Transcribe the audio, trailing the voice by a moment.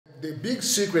The big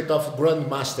secret of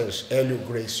Grandmaster's Helio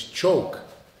Gracie choke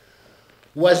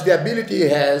was the ability he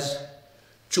has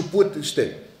to put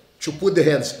the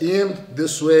hands in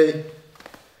this way,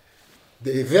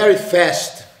 very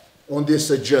fast on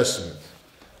this adjustment,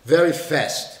 very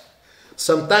fast.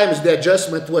 Sometimes the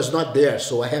adjustment was not there,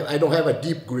 so I don't have a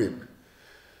deep grip.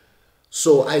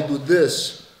 So I do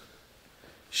this,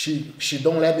 she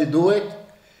don't let me do it,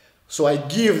 so I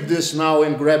give this now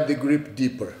and grab the grip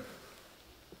deeper.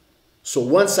 So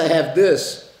once I have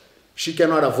this, she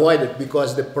cannot avoid it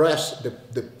because the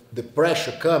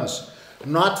pressure comes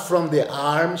not from the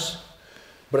arms,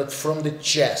 but from the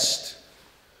chest,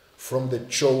 from the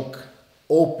choke,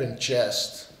 open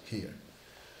chest here.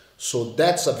 So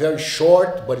that's a very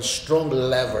short but strong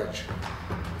leverage.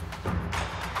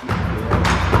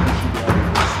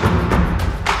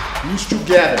 These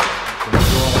together,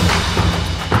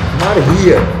 not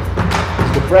here.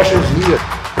 The pressure is here.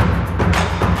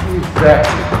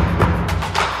 Exactly.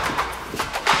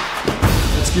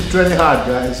 Let's keep training hard,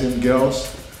 guys and girls.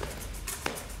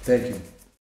 Thank you.